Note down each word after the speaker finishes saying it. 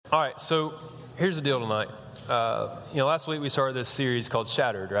All right, so here's the deal tonight. Last week we started this series called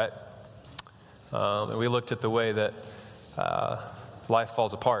Shattered, right? And we looked at the way that life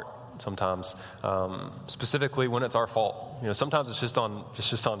falls apart sometimes, specifically when it's our fault. Sometimes it's just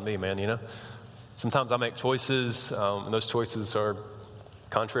on me, man. Sometimes I make choices, and those choices are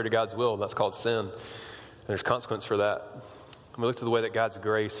contrary to God's will. That's called sin, and there's consequence for that. And we looked at the way that God's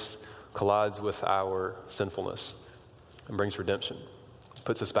grace collides with our sinfulness and brings redemption,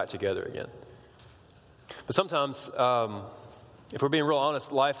 puts us back together again. But sometimes, if we're being real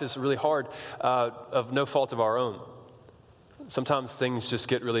honest, life is really hard of no fault of our own. Sometimes things just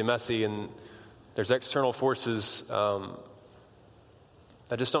get really messy, and there's external forces that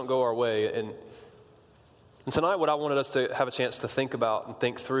just don't go our way. And tonight, what I wanted us to have a chance to think about and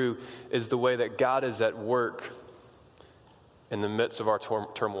think through is the way that God is at work in the midst of our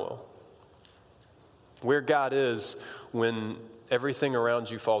turmoil. Where God is when everything around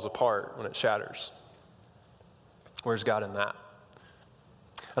you falls apart, when it shatters. Where's God in that?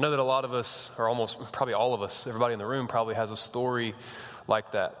 I know that a lot of us, or almost probably all of us, everybody in the room probably has a story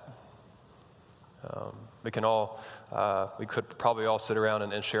like that. We could probably all sit around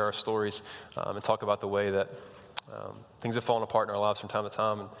and share our stories and talk about the way that things have fallen apart in our lives from time to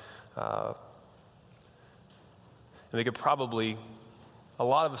time. And we could probably, a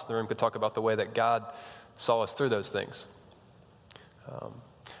lot of us in the room could talk about the way that God saw us through those things.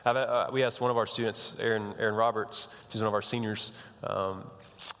 We asked one of our students, Erin Roberts, she's one of our seniors,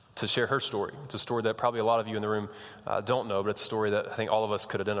 to share her story. It's a story that probably a lot of you in the room don't know, but it's a story that I think all of us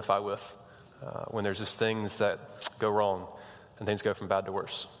could identify with when there's just things that go wrong and things go from bad to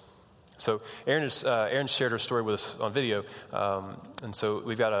worse. So Erin shared her story with us on video, and so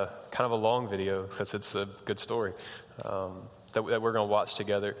we've got a kind of a long video because it's a good story that we're going to watch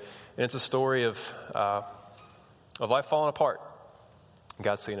together. And it's a story of life falling apart and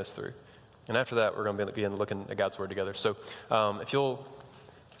God seeing us through. And after that, we're going to begin looking at God's Word together. So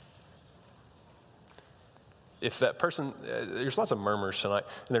if that person, there's lots of murmurs tonight,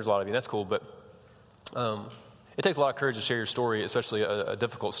 and there's a lot of you, that's cool, but it takes a lot of courage to share your story, especially a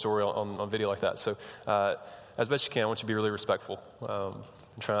difficult story on video like that. So as best you can, I want you to be really respectful.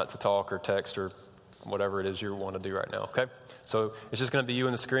 Try not to talk or text or whatever it is you want to do right now, okay? So it's just going to be you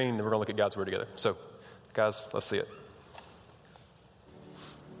and the screen, and we're going to look at God's Word together. So, guys, let's see it.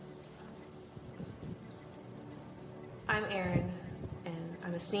 I'm Erin, and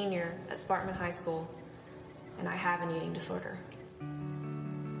I'm a senior at Spartanman High School, and I have an eating disorder.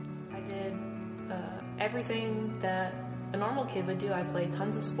 I did everything that a normal kid would do. I played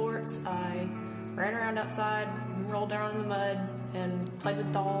tons of sports. I ran around outside, rolled around in the mud, and played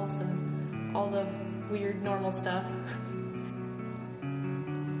with dolls and all the weird normal stuff.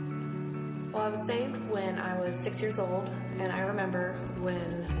 Well, I was saved when I was 6 years old, and I remember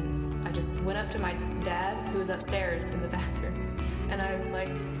when I just went up to my dad, who was upstairs in the bathroom, and I was like,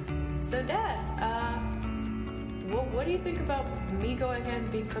 "So, Dad, what do you think about me going ahead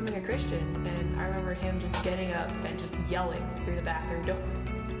and becoming a Christian?" And I remember him just getting up and just yelling through the bathroom door.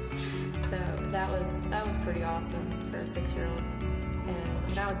 So that was pretty awesome for a 6-year-old. And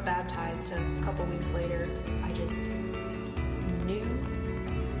when I was baptized a couple weeks later, I just knew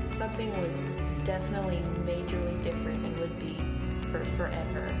something was definitely majorly different and would be for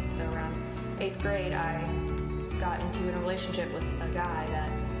forever. So around 8th grade, I got into a relationship with a guy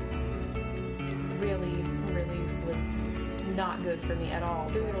that really, really was not good for me at all.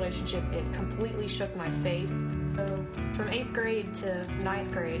 Through the relationship, it completely shook my faith. So from 8th grade to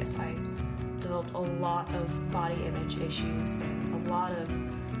 9th grade, I developed a lot of body image issues and a lot of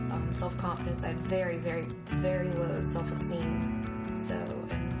self-confidence. I had very, very, very low self-esteem. So,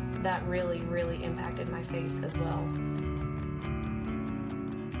 and that really, really impacted my faith as well.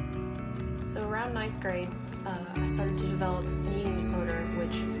 So around 9th grade, I started to develop an eating disorder,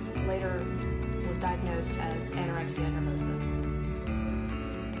 which later was diagnosed as anorexia nervosa.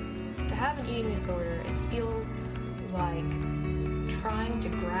 To have an eating disorder, it feels like trying to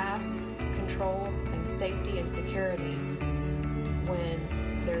grasp control and safety and security when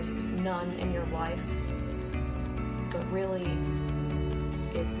there's none in your life, but really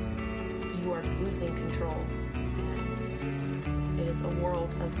you are losing control, and it is a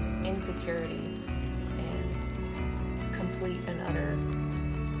world of insecurity and complete and utter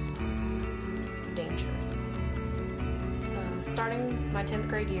danger. Starting my 10th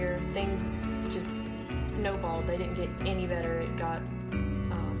grade year, things just snowballed. They didn't get any better. It got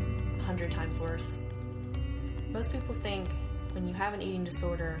 100 times worse. Most people think when you have an eating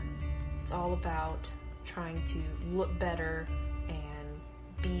disorder, it's all about trying to look better and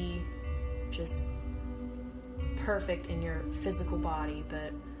be just perfect in your physical body,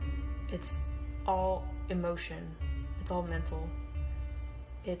 but it's all emotion. It's all mental.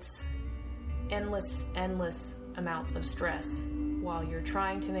 It's endless amounts of stress while you're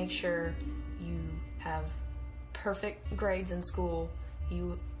trying to make sure you have perfect grades in school,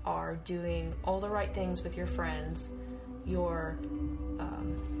 you are doing all the right things with your friends, you're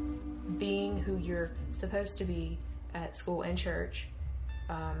being who you're supposed to be at school and church,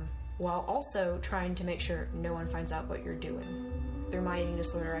 while also trying to make sure no one finds out what you're doing. Through my eating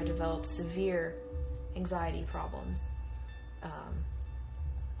disorder, I developed severe anxiety problems,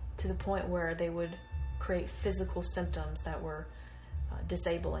 to the point where they would create physical symptoms that were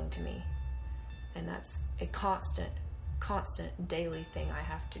disabling to me. And that's a constant daily thing I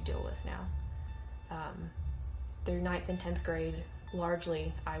have to deal with now. Through 9th and 10th grade,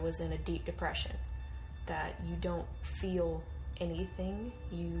 largely, I was in a deep depression that you don't feel anything.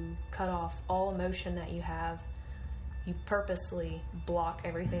 You cut off all emotion that you have. You purposely block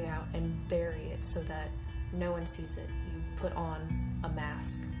everything out and bury it so that no one sees it. You put on a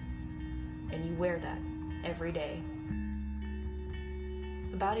mask, and you wear that every day.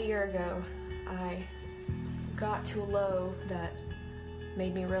 About a year ago, I got to a low that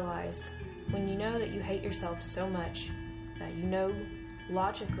made me realize when you know that you hate yourself so much that you know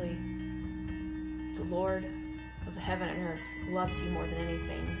logically the Lord of the heaven and earth loves you more than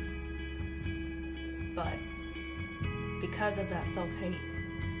anything, but because of that self-hate,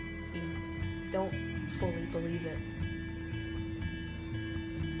 you don't fully believe it.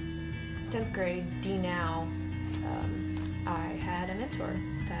 10th grade, D now, I had a mentor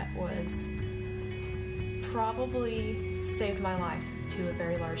that was probably saved my life to a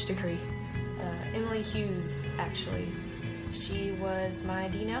very large degree. Emily Hughes, actually. She was my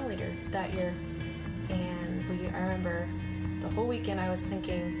D now leader that year. And I remember the whole weekend I was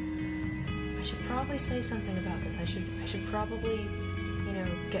thinking, I should probably say something about this. I should probably,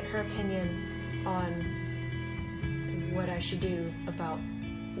 get her opinion on what I should do about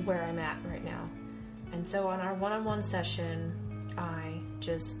where I'm at right now. And so on our one-on-one session, I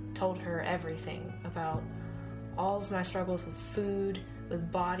just told her everything about all of my struggles with food,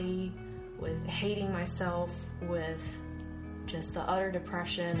 with body, with hating myself, with just the utter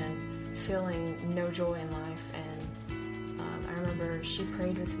depression and feeling no joy in life. And I remember she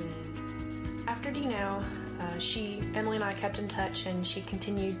prayed with me. After D now, Emily and I kept in touch, and she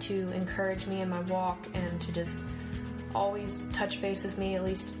continued to encourage me in my walk and to just always touch base with me at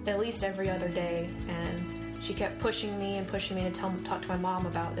least every other day. And she kept pushing me to talk to my mom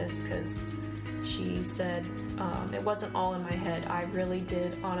about this, because she said it wasn't all in my head. I really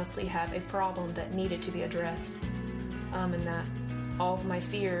did honestly have a problem that needed to be addressed, and that all of my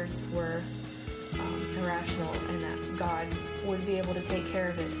fears were irrational, and that God would be able to take care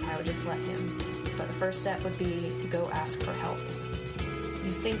of it if I would just let Him. But the first step would be to go ask for help.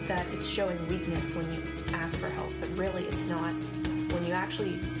 You think that it's showing weakness when you ask for help, but really it's not. When you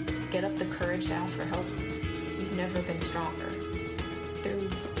actually get up the courage to ask for help, you've never been stronger. Through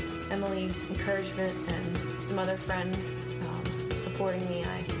Emily's encouragement and some other friends supporting me,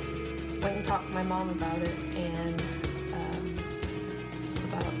 I went and talked to my mom about it, and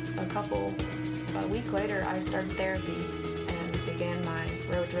about a week later, I started therapy and began my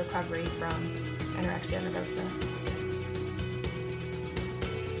road to recovery from anorexia nervosa.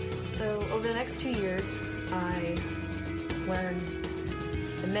 So over the next 2 years, I learned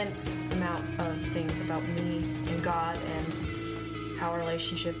immense amount of things about me and God and how our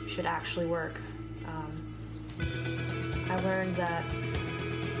relationship should actually work. I learned that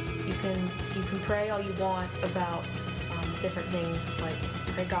you can pray all you want about different things, like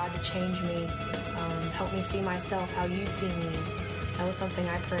pray God to change me, help me see myself how you see me. That was something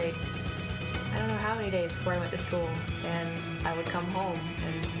I prayed I don't know how many days before I went to school, and I would come home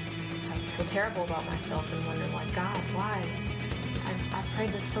and I would feel terrible about myself and wonder, like, God, why? I've prayed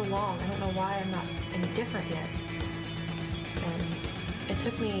this so long. I don't know why I'm not any different yet. And it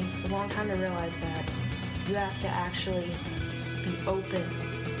took me a long time to realize that you have to actually be open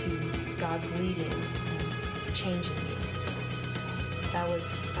to God's leading and changing you. That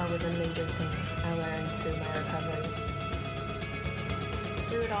was a major thing I learned through my recovery.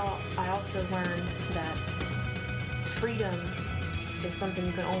 Through it all, I also learned that freedom is something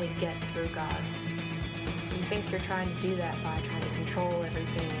you can only get through God. You think you're trying to do that by trying to control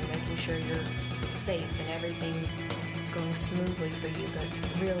everything and making sure you're safe and everything's going smoothly for you,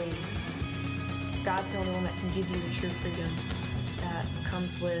 but really, God's the only one that can give you the true freedom that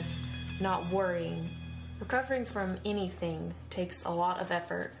comes with not worrying. Recovering from anything takes a lot of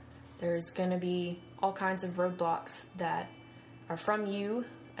effort. There's going to be all kinds of roadblocks that are from you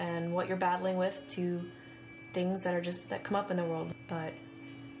and what you're battling with to things that come up in the world. But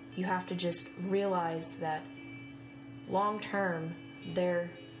you have to just realize that long term, there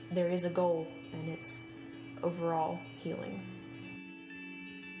is a goal, and it's overall healing.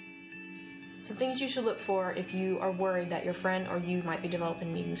 Some things you should look for if you are worried that your friend or you might be developing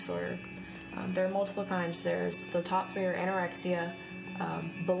an eating disorder. There are multiple kinds. There's the top three are anorexia,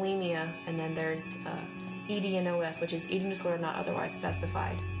 bulimia, and then there's EDNOS, which is eating disorder not otherwise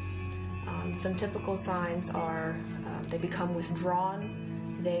specified. Some typical signs are they become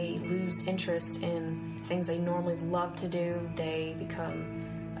withdrawn, they lose interest in things they normally love to do, they become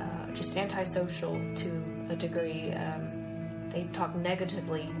just antisocial to a degree. They talk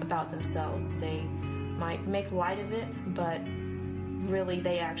negatively about themselves. They might make light of it, but really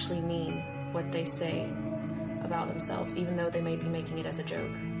they actually mean what they say about themselves, even though they may be making it as a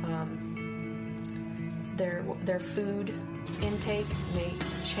joke. Their food intake may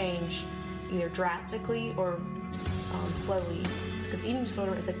change either drastically or slowly, because eating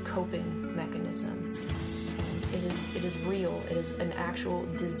disorder is a coping mechanism. It is real. It is an actual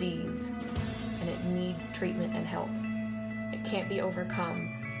disease, and it needs treatment and help. It can't be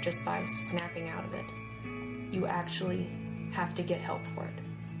overcome just by snapping out of it. You actually have to get help for it.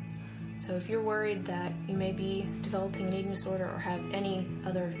 So if you're worried that you may be developing an eating disorder or have any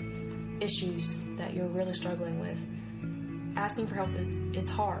other issues that you're really struggling with, asking for help it's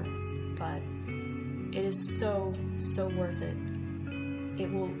hard, but it is so worth it.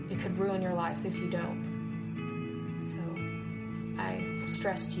 It could ruin your life if you don't. So I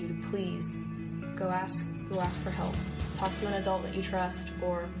stress to you to please go ask for help. Talk to an adult that you trust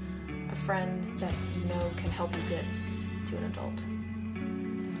or a friend that you know can help you get to an adult.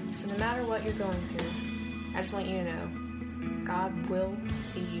 So no matter what you're going through, I just want you to know God will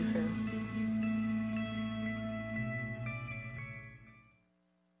see you through.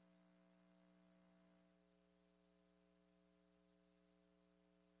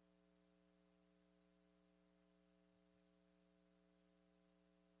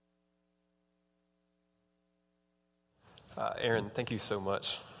 Aaron, thank you so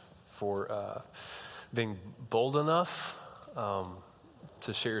much for being bold enough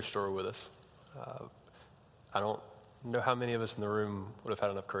to share your story with us. I don't know how many of us in the room would have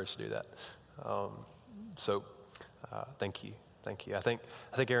had enough courage to do that. So thank you. I think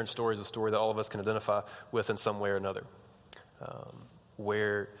Aaron's story is a story that all of us can identify with in some way or another,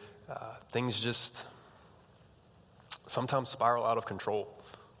 where things just sometimes spiral out of control.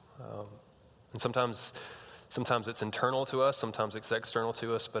 And sometimes it's internal to us, sometimes it's external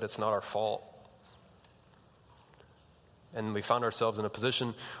to us, but it's not our fault. And we find ourselves in a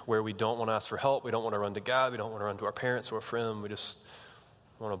position where we don't want to ask for help, we don't want to run to God, we don't want to run to our parents or a friend, we just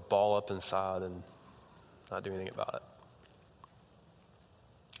want to ball up inside and not do anything about it.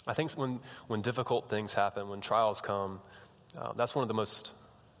 I think when difficult things happen, when trials come, that's one of the most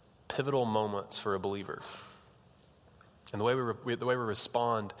pivotal moments for a believer. And the way we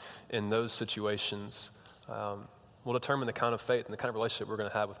respond in those situations will determine the kind of faith and the kind of relationship we're going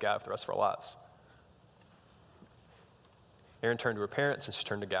to have with God for the rest of our lives. Erin turned to her parents and she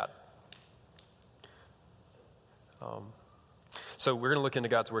turned to God. So we're going to look into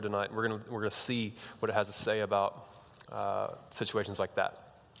God's Word tonight. And we're going to see what it has to say about situations like that,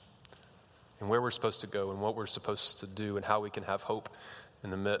 and where we're supposed to go, and what we're supposed to do, and how we can have hope in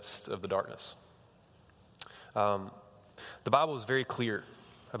the midst of the darkness. The Bible is very clear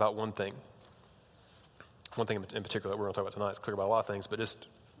about one thing. One thing in particular that we're going to talk about tonight. It's clear about a lot of things, but just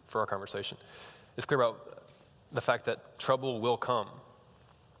for our conversation, it's clear about the fact that trouble will come.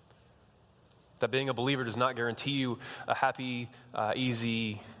 That being a believer does not guarantee you a happy,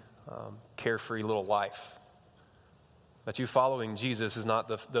 easy, carefree little life. That you following Jesus is not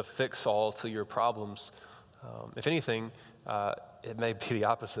the fix-all to your problems. If anything, it may be the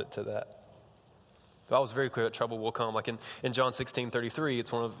opposite to that. The Bible is very clear that trouble will come. Like in John 16:33,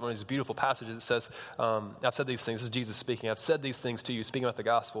 it's one of these beautiful passages. It says, I've said these things, this is Jesus speaking, I've said these things to you, speaking about the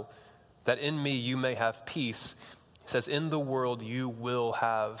gospel, that in me you may have peace. It says, in the world you will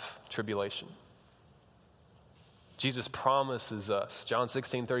have tribulation. Jesus promises us, John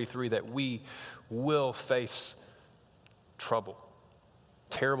 16:33, that we will face trouble,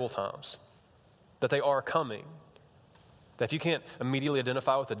 terrible times, that they are coming. That if you can't immediately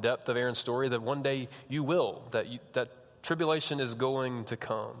identify with the depth of Aaron's story, that one day you will, that tribulation is going to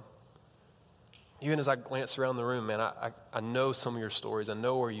come. Even as I glance around the room, man, I know some of your stories. I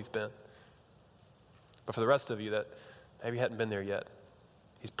know where you've been. But for the rest of you that maybe hadn't been there yet,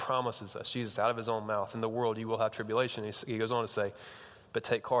 he promises us, Jesus, out of his own mouth, in the world you will have tribulation. He goes on to say, but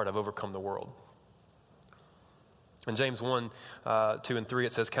take heart, I've overcome the world. In James 1, 2, and 3,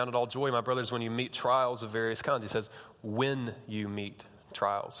 it says, count it all joy, my brothers, when you meet trials of various kinds. He says, when you meet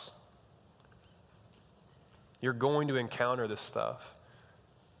trials. You're going to encounter this stuff.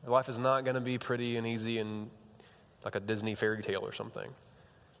 Your life is not going to be pretty and easy and like a Disney fairy tale or something.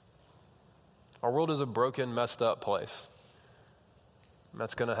 Our world is a broken, messed up place. And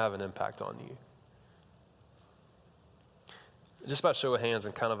that's going to have an impact on you. Just about show of hands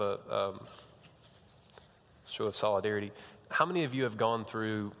and kind of a show of solidarity. How many of you have gone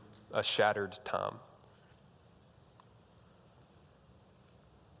through a shattered time?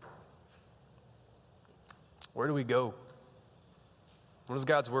 Where do we go? What does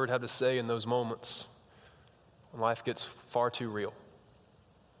God's word have to say in those moments when life gets far too real?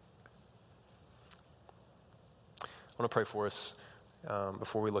 I want to pray for us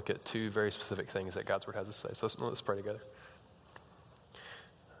before we look at two very specific things that God's word has to say. So let's pray together.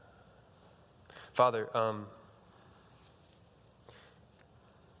 Father,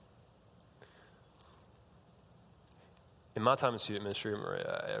 in my time in student ministry,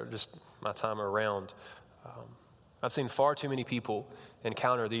 or just my time around, I've seen far too many people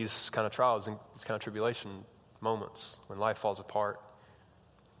encounter these kind of trials and these kind of tribulation moments when life falls apart.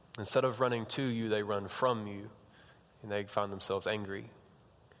 Instead of running to you, they run from you, and they find themselves angry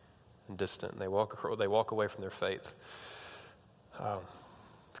and distant. And they walk away from their faith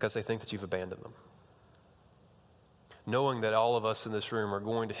because they think that you've abandoned them. Knowing that all of us in this room are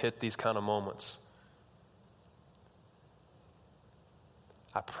going to hit these kind of moments,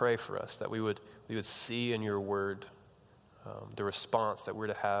 I pray for us that we would see in your word the response that we're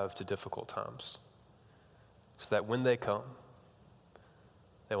to have to difficult times, so that when they come,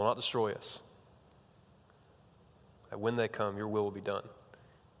 they will not destroy us. That when they come, your will be done.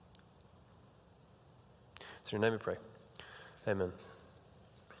 So in your name we pray. Amen.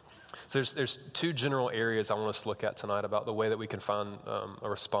 So there's two general areas I want us to look at tonight about the way that we can find a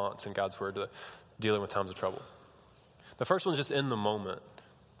response in God's word to dealing with times of trouble. The first one's just in the moment.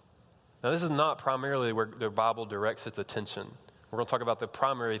 Now, this is not primarily where the Bible directs its attention. We're going to talk about the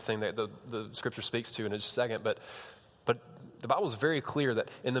primary thing that the Scripture speaks to in just a second, but the Bible is very clear that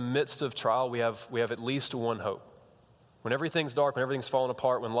in the midst of trial, we have at least one hope. When everything's dark, when everything's falling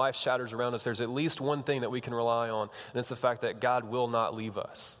apart, when life shatters around us, there's at least one thing that we can rely on, and it's the fact that God will not leave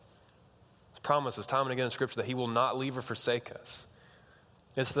us. His promises time and again in Scripture that he will not leave or forsake us.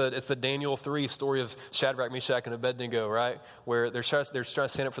 It's the Daniel 3 story of Shadrach, Meshach, and Abednego, right? Where they're trying to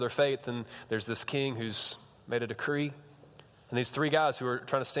stand up for their faith, and there's this king who's made a decree. And these three guys who are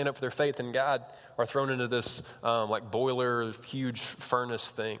trying to stand up for their faith in God are thrown into this like boiler, huge furnace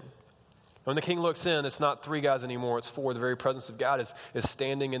thing. When the king looks in, it's not three guys anymore, it's four. The very presence of God is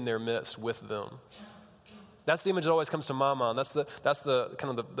standing in their midst with them. That's the image that always comes to my mind. That's the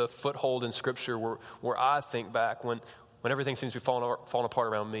kind of the foothold in Scripture where I think back when everything seems to be falling apart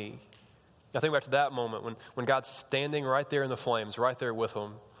around me. I think back to that moment when God's standing right there in the flames, right there with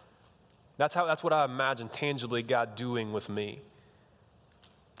them. That's what I imagine tangibly God doing with me.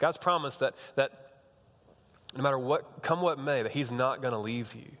 God's promised that no matter what may, that he's not going to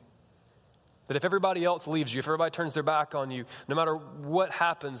leave you. That if everybody else leaves you, if everybody turns their back on you, no matter what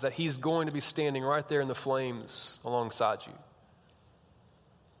happens, that he's going to be standing right there in the flames alongside you.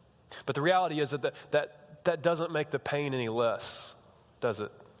 But the reality is that doesn't make the pain any less, does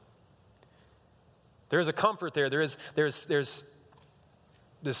it? There is a comfort there. There's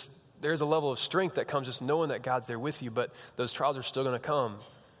a level of strength that comes just knowing that God's there with you, but those trials are still going to come.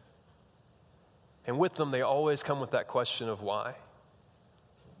 And with them, they always come with that question of why.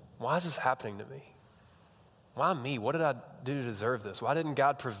 Why is this happening to me? Why me? What did I do to deserve this? Why didn't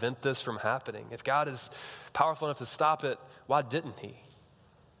God prevent this from happening? If God is powerful enough to stop it, why didn't he?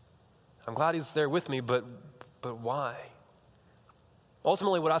 I'm glad he's there with me, but why?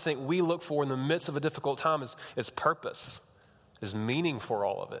 Ultimately, what I think we look for in the midst of a difficult time is purpose, is meaning for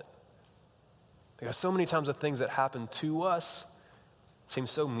all of it. Because so many times the things that happen to us seem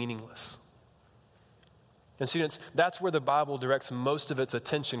so meaningless. And students, that's where the Bible directs most of its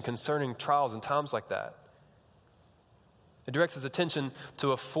attention concerning trials and times like that. It directs its attention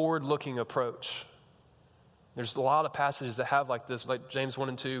to a forward-looking approach. There's a lot of passages that have like this, like James 1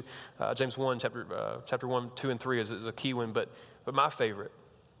 and 2, James 1, chapter 1, 2, and 3 is a key one, but my favorite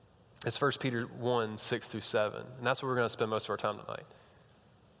is 1 Peter 1, 6 through 7. And that's where we're going to spend most of our time tonight.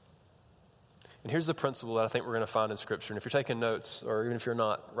 And here's the principle that I think we're going to find in Scripture. And if you're taking notes, or even if you're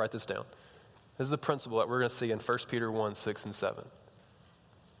not, write this down. This is the principle that we're going to see in 1 Peter 1, 6 and 7.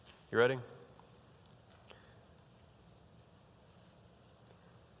 You ready?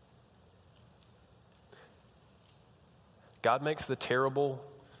 God makes the terrible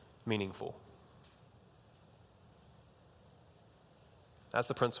meaningful. That's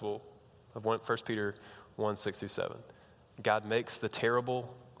the principle of 1 Peter 1, 6 through 7. God makes the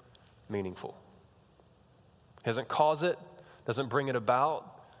terrible meaningful. He doesn't cause it, doesn't bring it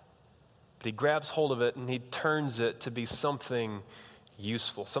about, but he grabs hold of it and he turns it to be something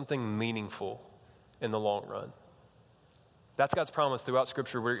useful, something meaningful in the long run. That's God's promise throughout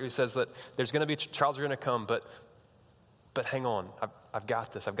Scripture, where he says that there's going to be trials are going to come, but hang on, I've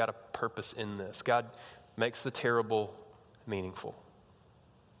got this. I've got a purpose in this. God makes the terrible meaningful.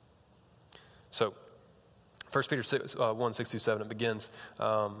 So 1 Peter 1, 6 through 7, it begins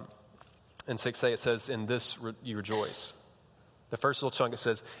in 6a, it says, in this you rejoice. The first little chunk, it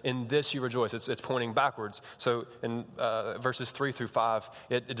says, in this you rejoice. It's pointing backwards. So in verses 3 through 5,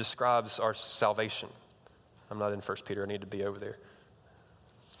 it describes our salvation. I'm not in 1 Peter. I need to be over there.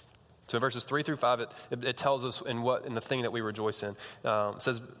 So in verses 3 through 5, it tells us in the thing that we rejoice in. It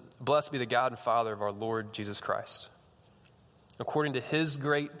says, blessed be the God and Father of our Lord Jesus Christ. According to his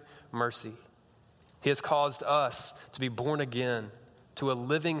great mercy, he has caused us to be born again to a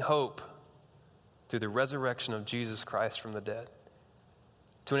living hope through the resurrection of Jesus Christ from the dead,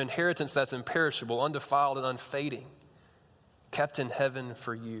 to an inheritance that's imperishable, undefiled, and unfading, kept in heaven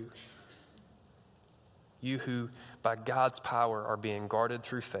for you. You who, by God's power, are being guarded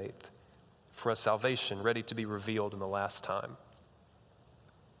through faith for a salvation ready to be revealed in the last time.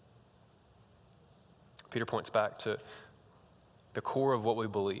 Peter points back to the core of what we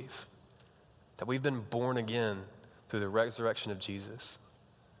believe, that we've been born again through the resurrection of Jesus,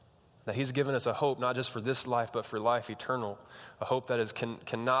 that he's given us a hope not just for this life, but for life eternal, a hope that is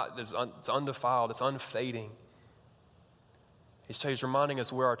it's undefiled, it's unfading. He's reminding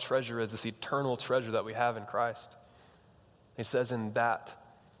us where our treasure is, this eternal treasure that we have in Christ. He says, in that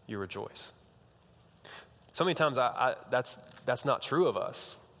you rejoice. So many times that's not true of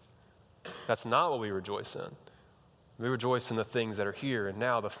us. That's not what we rejoice in. We rejoice in the things that are here and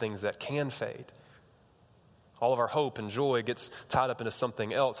now, the things that can fade. All of our hope and joy gets tied up into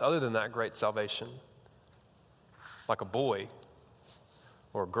something else other than that great salvation. Like a boy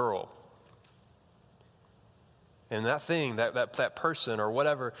or a girl. And that thing, that person or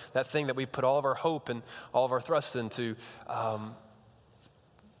whatever, that thing that we put all of our hope and all of our thrust into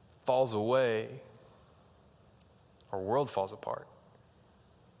falls away. Our world falls apart.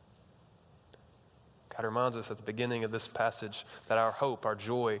 God reminds us at the beginning of this passage that our hope, our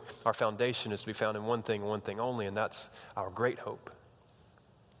joy, our foundation is to be found in one thing only, and that's our great hope,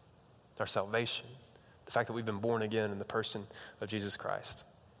 our salvation, the fact that we've been born again in the person of Jesus Christ.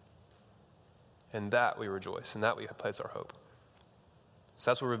 In that we rejoice, in that we place our hope.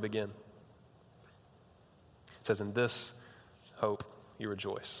 So that's where we begin. It says, in this hope you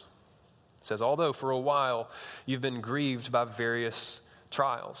rejoice. It says, although for a while you've been grieved by various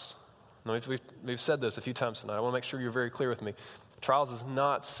trials. Now, we've said this a few times tonight. I want to make sure you're very clear with me. Trials is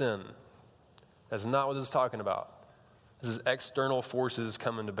not sin. That's not what this is talking about. This is external forces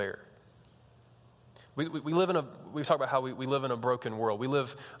coming to bear. We live in we've talked about how we live in a broken world. We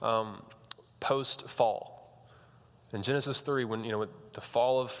live post-fall. In Genesis 3, when with the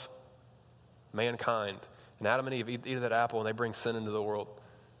fall of mankind, and Adam and Eve eat that apple and they bring sin into the world.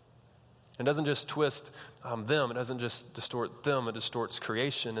 It doesn't just twist them. It doesn't just distort them. It distorts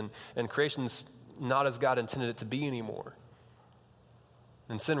creation. And creation's not as God intended it to be anymore.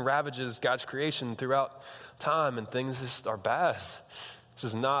 And sin ravages God's creation throughout time, and things just are bad. This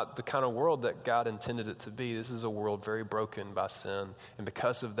is not the kind of world that God intended it to be. This is a world very broken by sin. And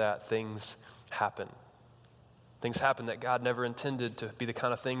because of that, things happen. Things happen that God never intended to be the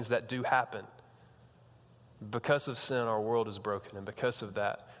kind of things that do happen. Because of sin, our world is broken. And because of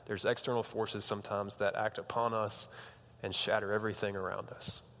that, there's external forces sometimes that act upon us and shatter everything around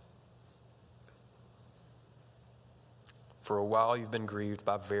us. For a while, you've been grieved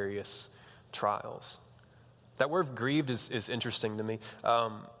by various trials. That word grieved is interesting to me.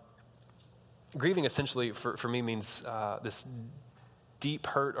 Grieving essentially for me means this deep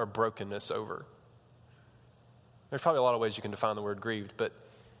hurt or brokenness over. There's probably a lot of ways you can define the word grieved, but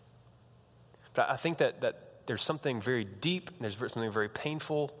I think that there's something very deep, and there's something very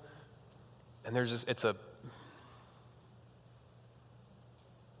painful, and it's a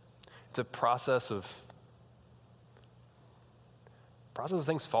process of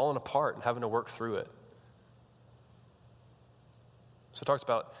things falling apart and having to work through it. So it talks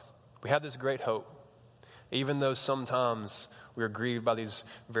about we have this great hope, even though sometimes we are grieved by these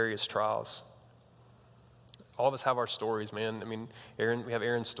various trials. All of us have our stories, man. I mean, we have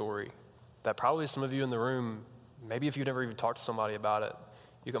Aaron's story. That probably some of you in the room, maybe if you never even talked to somebody about it,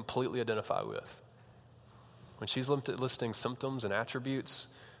 you completely identify with. When she's listing symptoms and attributes,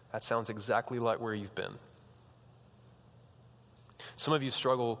 that sounds exactly like where you've been. Some of you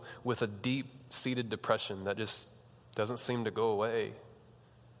struggle with a deep-seated depression that just doesn't seem to go away.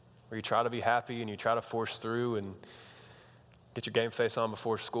 Where you try to be happy and you try to force through and get your game face on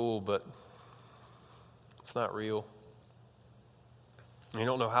before school, but it's not real. You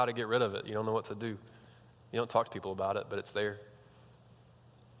don't know how to get rid of it. You don't know what to do. You don't talk to people about it, but it's there.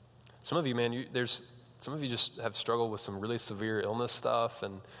 Some of you, man, some of you just have struggled with some really severe illness stuff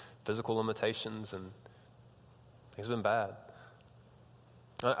and physical limitations, and it's been bad.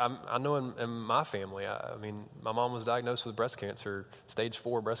 I know in my family, I mean, my mom was diagnosed with breast cancer, stage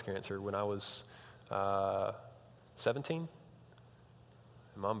 4 breast cancer, when I was 17.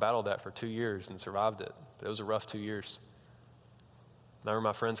 And Mom battled that for 2 years and survived it. But it was a rough 2 years. I remember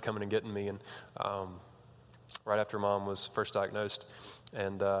my friends coming and getting me, and right after Mom was first diagnosed,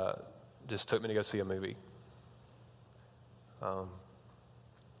 and just took me to go see a movie.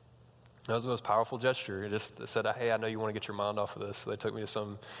 That was the most powerful gesture. It just said, hey, I know you want to get your mind off of this. So they took me to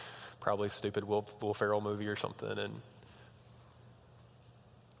some probably stupid Will Ferrell movie or something. And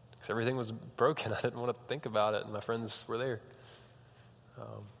because everything was broken, I didn't want to think about it. And my friends were there.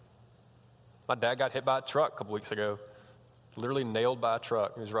 My dad got hit by a truck a couple weeks ago. Literally nailed by a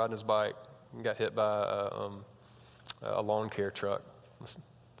truck. He was riding his bike and got hit by a lawn care truck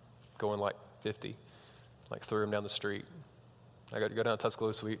going like 50. Like threw him down the street. I got to go down to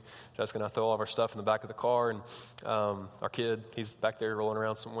Tuscaloosa. Jessica and I throw all of our stuff in the back of the car, and our kid, he's back there rolling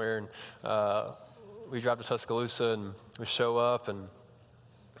around somewhere, and we drive to Tuscaloosa, and we show up, and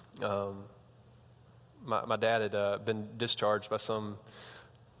my dad had been discharged by some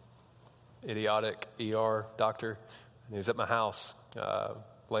idiotic ER doctor, and he was at my house,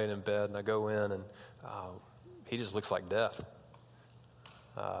 laying in bed, and I go in, and he just looks like death.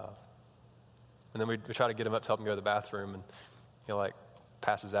 And then we try to get him up to help him go to the bathroom, and like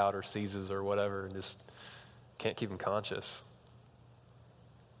passes out or seizes or whatever, and just can't keep him conscious.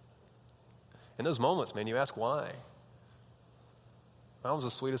 In those moments, man, you ask why. My mom's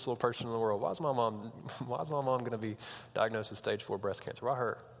the sweetest little person in the world. Why is my mom going to be diagnosed with stage 4 breast cancer? Why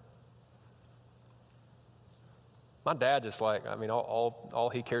her? My dad just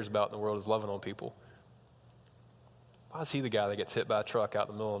all he cares about in the world is loving on people. Why is he the guy that gets hit by a truck out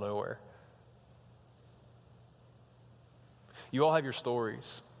in the middle of nowhere? You all have your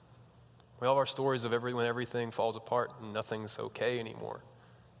stories. We all have our stories of when everything falls apart and nothing's okay anymore.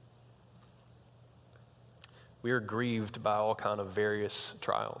 We are grieved by all kind of various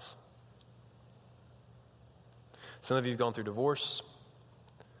trials. Some of you have gone through divorce.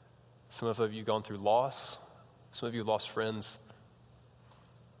 Some of you have gone through loss. Some of you have lost friends.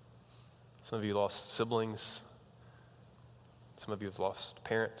 Some of you lost siblings. Some of you have lost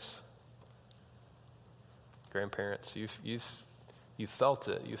parents, grandparents. You've felt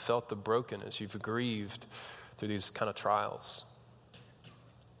it. You've felt the brokenness. You've grieved through these kind of trials.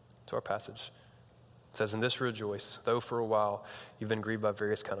 To our passage, it says, "In this rejoice, though for a while you've been grieved by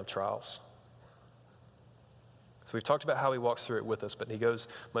various kind of trials." So we've talked about how he walks through it with us, but he goes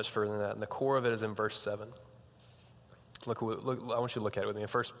much further than that. And the core of it is in verse 7. Look, I want you to look at it with me. In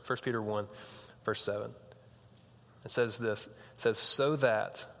 1 Peter 1, verse 7. It says this. It says, "So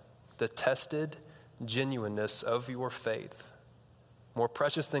that the tested genuineness of your faith, more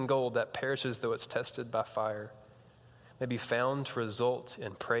precious than gold that perishes though it's tested by fire, may be found to result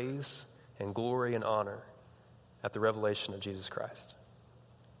in praise and glory and honor at the revelation of Jesus Christ."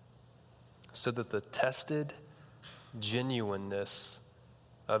 So that the tested genuineness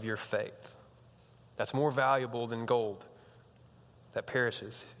of your faith, that's more valuable than gold that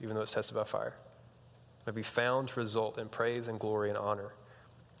perishes even though it's tested by fire, may be found to result in praise and glory and honor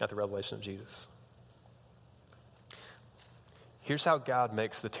at the revelation of Jesus. Here's how God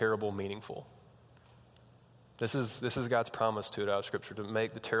makes the terrible meaningful. This is God's promise to it out of Scripture, to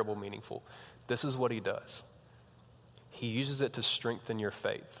make the terrible meaningful. This is what he does. He uses it to strengthen your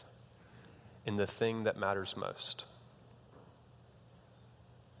faith in the thing that matters most.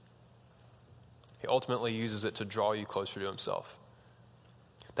 He ultimately uses it to draw you closer to himself.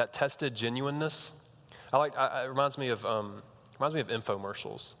 That tested genuineness, it reminds me of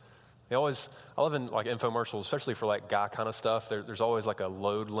infomercials. I love in like infomercials, especially for like guy kind of stuff. There's always like a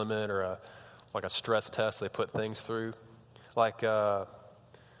load limit or a stress test they put things through. Like,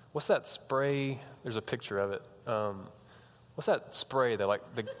 what's that spray? There's a picture of it. What's that spray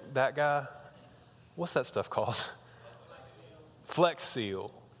that guy? What's that stuff called? Flex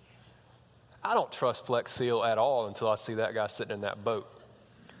Seal. I don't trust Flex Seal at all until I see that guy sitting in that boat.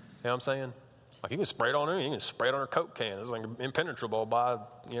 You know what I'm saying? Like, you can spray it on her, you can spray it on her Coke can. It's like impenetrable by,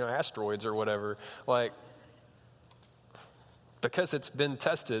 asteroids or whatever. Like, because it's been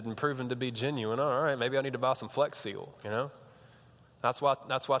tested and proven to be genuine, all right, maybe I need to buy some Flex Seal, That's why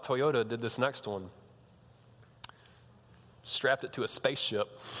Toyota did this next one. strapped it to a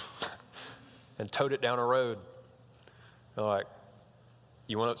spaceship and towed it down a road. They're like,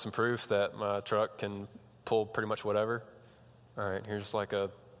 you want some proof that my truck can pull pretty much whatever? All right, here's like a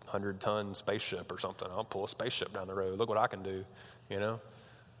 100-ton spaceship or something. I'll pull a spaceship down the road. Look what I can do, you know?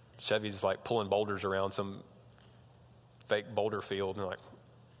 Chevy's like pulling boulders around some fake boulder field. And like,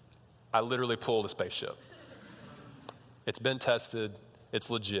 I literally pulled a spaceship. It's been tested. It's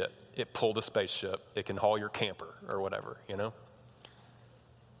legit. It pulled a spaceship. It can haul your camper or whatever, you know?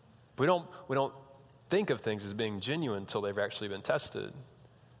 We don't think of things as being genuine until they've actually been tested.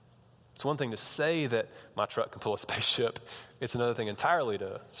 It's one thing to say that my truck can pull a spaceship. It's another thing entirely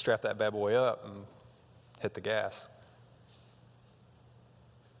to strap that bad boy up and hit the gas.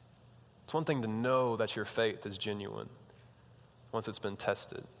 It's one thing to know that your faith is genuine once it's been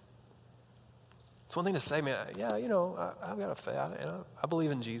tested. It's one thing to say, man, yeah, you know, I've got a faith. I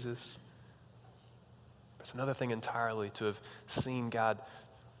believe in Jesus. It's another thing entirely to have seen God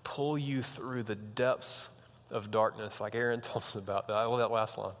pull you through the depths of darkness, like Aaron told us about. I love that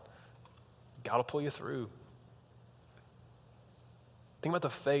last line. God will pull you through. Think about the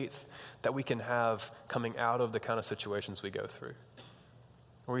faith that we can have coming out of the kind of situations we go through,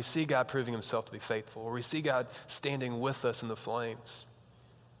 where we see God proving himself to be faithful, where we see God standing with us in the flames.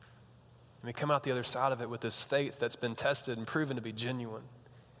 And we come out the other side of it with this faith that's been tested and proven to be genuine.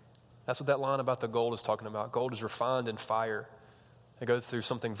 That's what that line about the gold is talking about. Gold is refined in fire. It goes through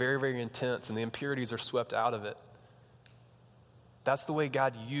something very, very intense, and the impurities are swept out of it. That's the way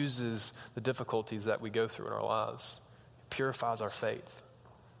God uses the difficulties that we go through in our lives. It purifies our faith.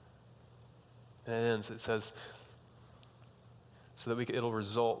 And it ends, it says, so that it'll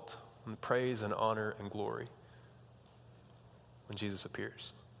result in praise and honor and glory when Jesus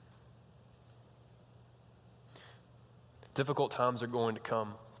appears. Difficult times are going to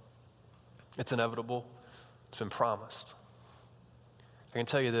come. It's inevitable. It's been promised. I can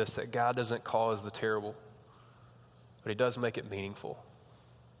tell you this, that God doesn't cause the terrible, but he does make it meaningful.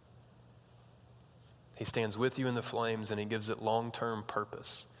 He stands with you in the flames and he gives it long-term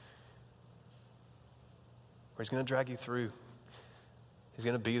purpose. Where he's going to drag you through. He's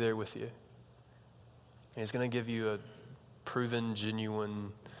going to be there with you. And he's going to give you a proven,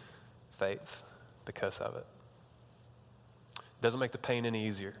 genuine faith because of it. It doesn't make the pain any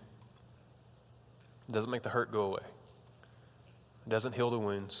easier. It doesn't make the hurt go away. It doesn't heal the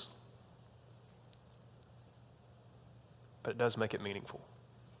wounds. But it does make it meaningful.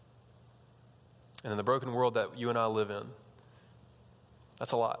 And in the broken world that you and I live in,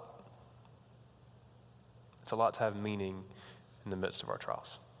 that's a lot. It's a lot to have meaning in the midst of our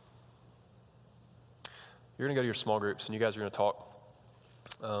trials. You're going to go to your small groups and you guys are going to talk.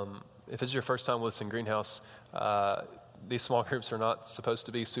 If this is your first time with us in Greenhouse, these small groups are not supposed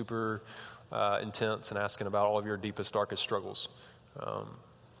to be super intense and asking about all of your deepest, darkest struggles.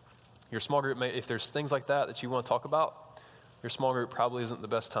 Your small group, if there's things like that you want to talk about, your small group probably isn't the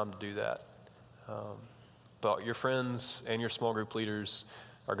best time to do that. But your friends and your small group leaders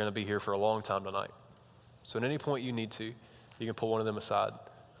are going to be here for a long time tonight. So at any point you need to, you can pull one of them aside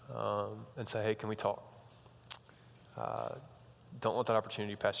and say, hey, can we talk? Don't let that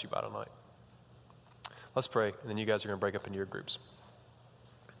opportunity pass you by tonight. Let's pray, and then you guys are going to break up into your groups.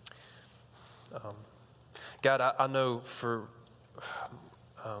 God, I know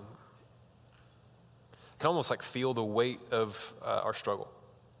can almost like feel the weight of our struggle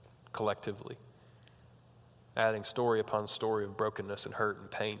collectively, adding story upon story of brokenness and hurt and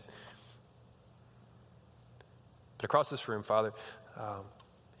pain. But across this room, Father,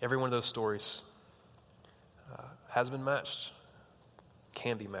 every one of those stories has been matched,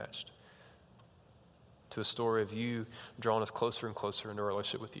 can be matched to a story of you drawing us closer and closer into a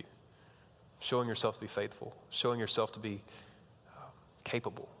relationship with you, showing yourself to be faithful, showing yourself to be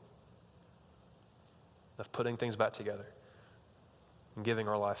capable of putting things back together and giving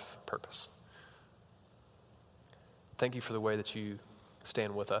our life purpose. Thank you for the way that you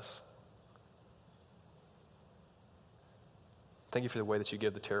stand with us. Thank you for the way that you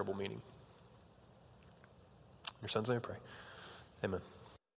give the terrible meaning. In your son's name I pray. Amen.